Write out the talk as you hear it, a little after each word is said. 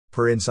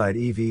Per Inside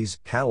EVs,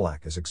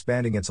 Cadillac is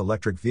expanding its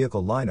electric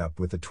vehicle lineup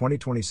with the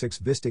 2026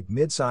 Vistiq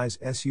midsize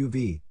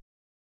SUV.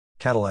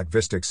 Cadillac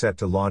Vistiq, set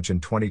to launch in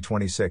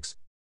 2026,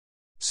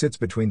 sits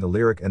between the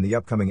Lyriq and the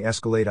upcoming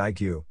Escalade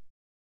IQ.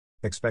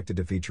 Expected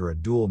to feature a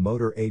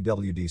dual-motor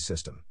AWD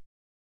system.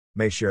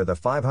 May share the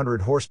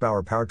 500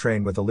 horsepower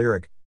powertrain with the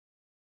Lyriq.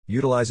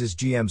 Utilizes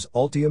GM's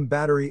Ultium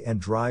battery and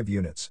drive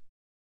units.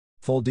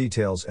 Full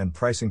details and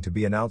pricing to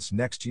be announced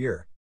next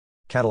year.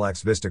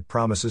 Cadillac's Vistiq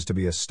promises to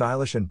be a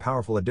stylish and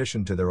powerful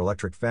addition to their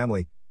electric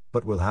family,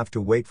 but we'll have to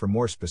wait for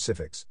more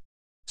specifics.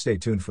 Stay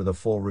tuned for the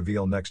full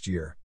reveal next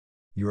year.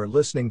 You are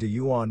listening to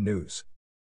UON News.